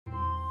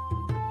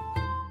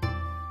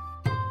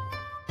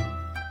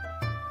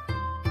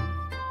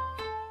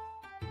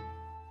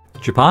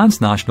Japan's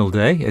National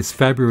Day is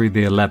February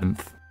the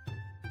 11th.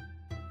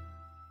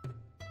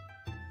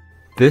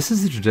 This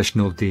is the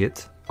traditional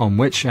date on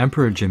which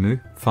Emperor Jimmu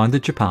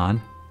founded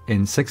Japan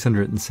in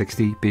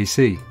 660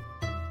 BC.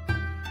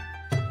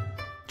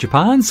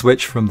 Japan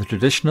switched from the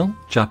traditional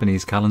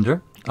Japanese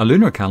calendar, a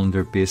lunar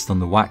calendar based on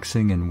the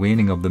waxing and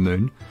waning of the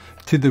moon,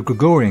 to the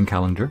Gregorian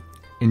calendar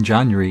in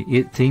January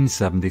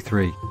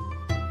 1873.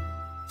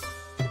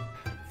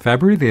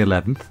 February the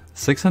 11th,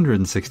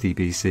 660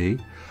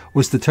 BC,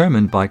 was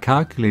determined by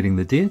calculating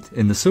the date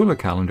in the solar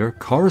calendar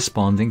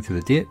corresponding to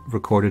the date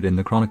recorded in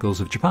the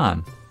Chronicles of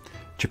Japan,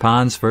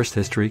 Japan's first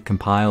history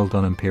compiled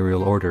on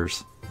imperial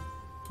orders.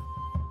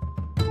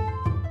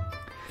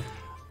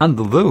 And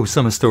although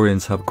some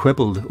historians have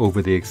quibbled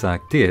over the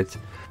exact date,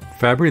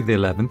 February the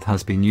 11th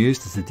has been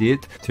used as a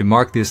date to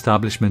mark the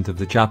establishment of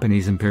the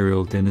Japanese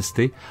imperial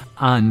dynasty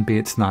and be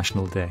its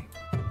national day.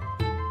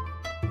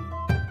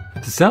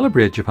 To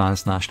celebrate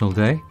Japan's National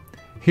Day,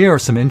 here are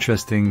some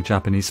interesting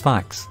Japanese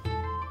facts.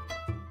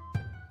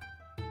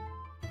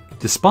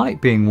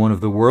 Despite being one of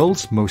the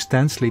world's most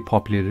densely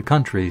populated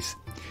countries,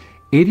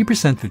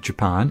 80% of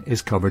Japan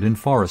is covered in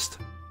forest.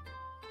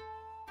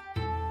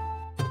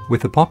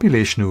 With a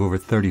population of over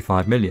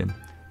 35 million,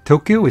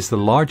 Tokyo is the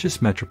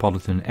largest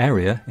metropolitan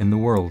area in the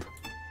world.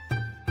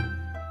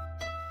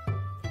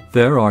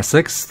 There are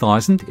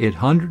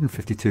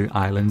 6,852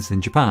 islands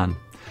in Japan,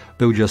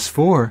 though just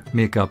 4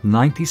 make up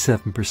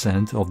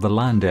 97% of the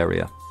land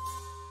area.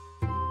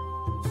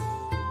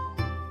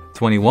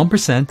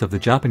 21% of the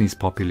Japanese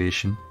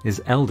population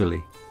is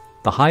elderly,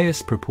 the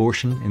highest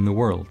proportion in the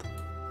world.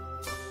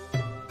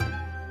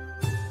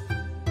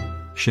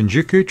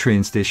 Shinjuku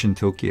train station,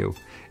 Tokyo,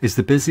 is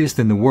the busiest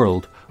in the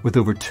world with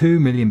over 2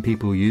 million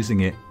people using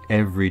it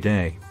every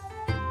day.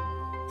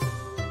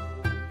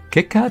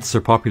 Kit Kats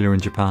are popular in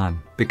Japan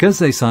because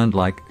they sound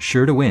like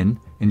sure to win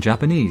in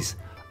Japanese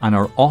and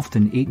are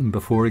often eaten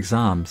before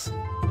exams.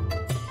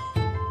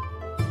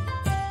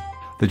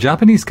 The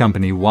Japanese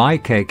company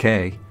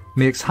YKK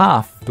makes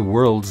half the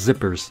world's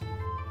zippers.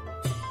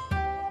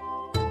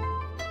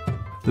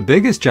 The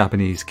biggest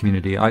Japanese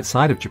community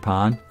outside of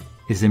Japan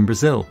is in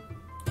Brazil.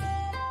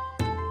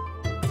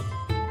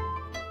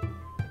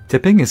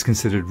 Tipping is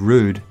considered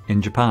rude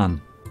in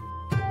Japan.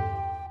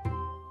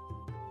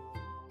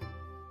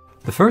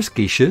 The first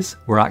geishas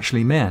were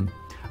actually men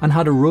and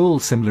had a role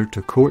similar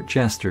to court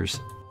jesters.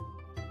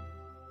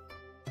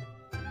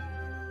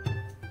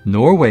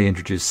 Norway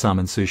introduced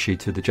salmon sushi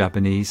to the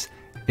Japanese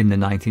in the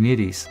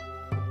 1980s.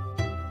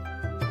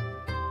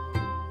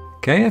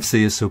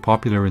 KFC is so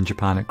popular in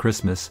Japan at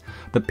Christmas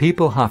that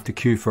people have to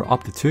queue for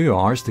up to 2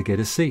 hours to get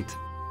a seat.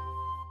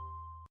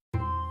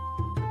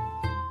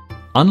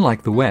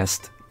 Unlike the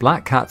West,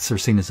 black cats are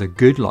seen as a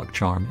good luck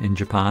charm in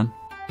Japan.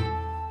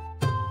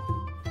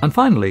 And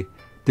finally,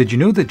 did you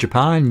know that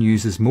Japan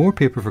uses more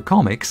paper for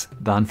comics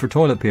than for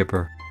toilet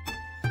paper?